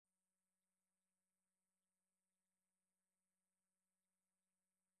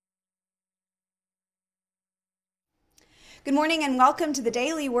Good morning and welcome to the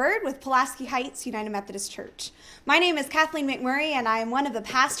Daily Word with Pulaski Heights United Methodist Church. My name is Kathleen McMurray and I am one of the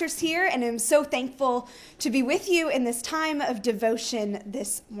pastors here and am so thankful to be with you in this time of devotion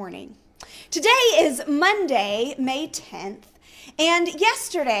this morning. Today is Monday, May 10th, and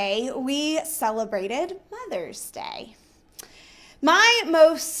yesterday we celebrated Mother's Day. My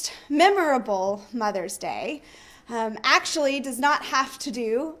most memorable Mother's Day actually does not have to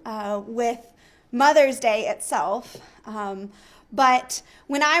do with Mother's Day itself, but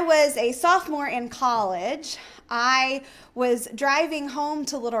when I was a sophomore in college, I was driving home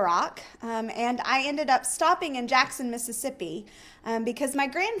to Little Rock, and I ended up stopping in Jackson, Mississippi, because my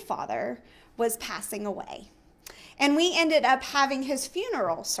grandfather was passing away. And we ended up having his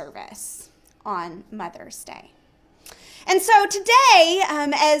funeral service on Mother's Day. And so today,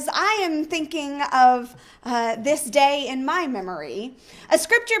 as I am thinking of this day in my memory, a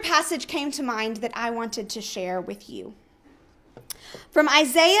scripture passage came to mind that I wanted to share with you. From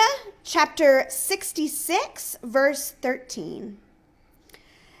Isaiah chapter 66, verse 13.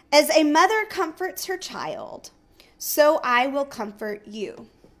 As a mother comforts her child, so I will comfort you.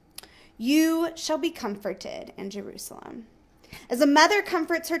 You shall be comforted in Jerusalem. As a mother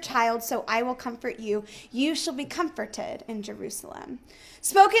comforts her child, so I will comfort you. You shall be comforted in Jerusalem.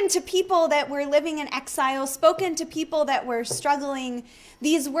 Spoken to people that were living in exile, spoken to people that were struggling,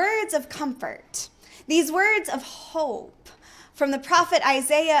 these words of comfort, these words of hope from the prophet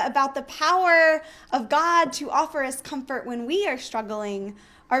Isaiah about the power of God to offer us comfort when we are struggling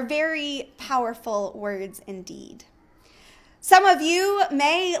are very powerful words indeed. Some of you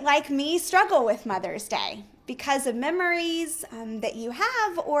may, like me, struggle with Mother's Day because of memories that you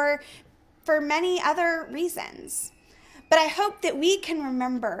have or for many other reasons. But I hope that we can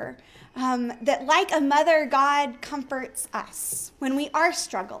remember that like a mother, God comforts us when we are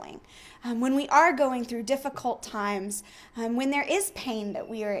struggling, when we are going through difficult times, when there is pain that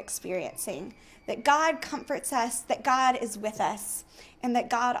we are experiencing, that God comforts us, that God is with us, and that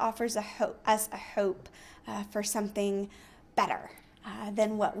God offers us a hope for something better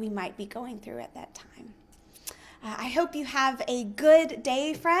than what we might be going through at that time. I hope you have a good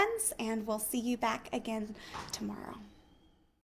day, friends, and we'll see you back again tomorrow.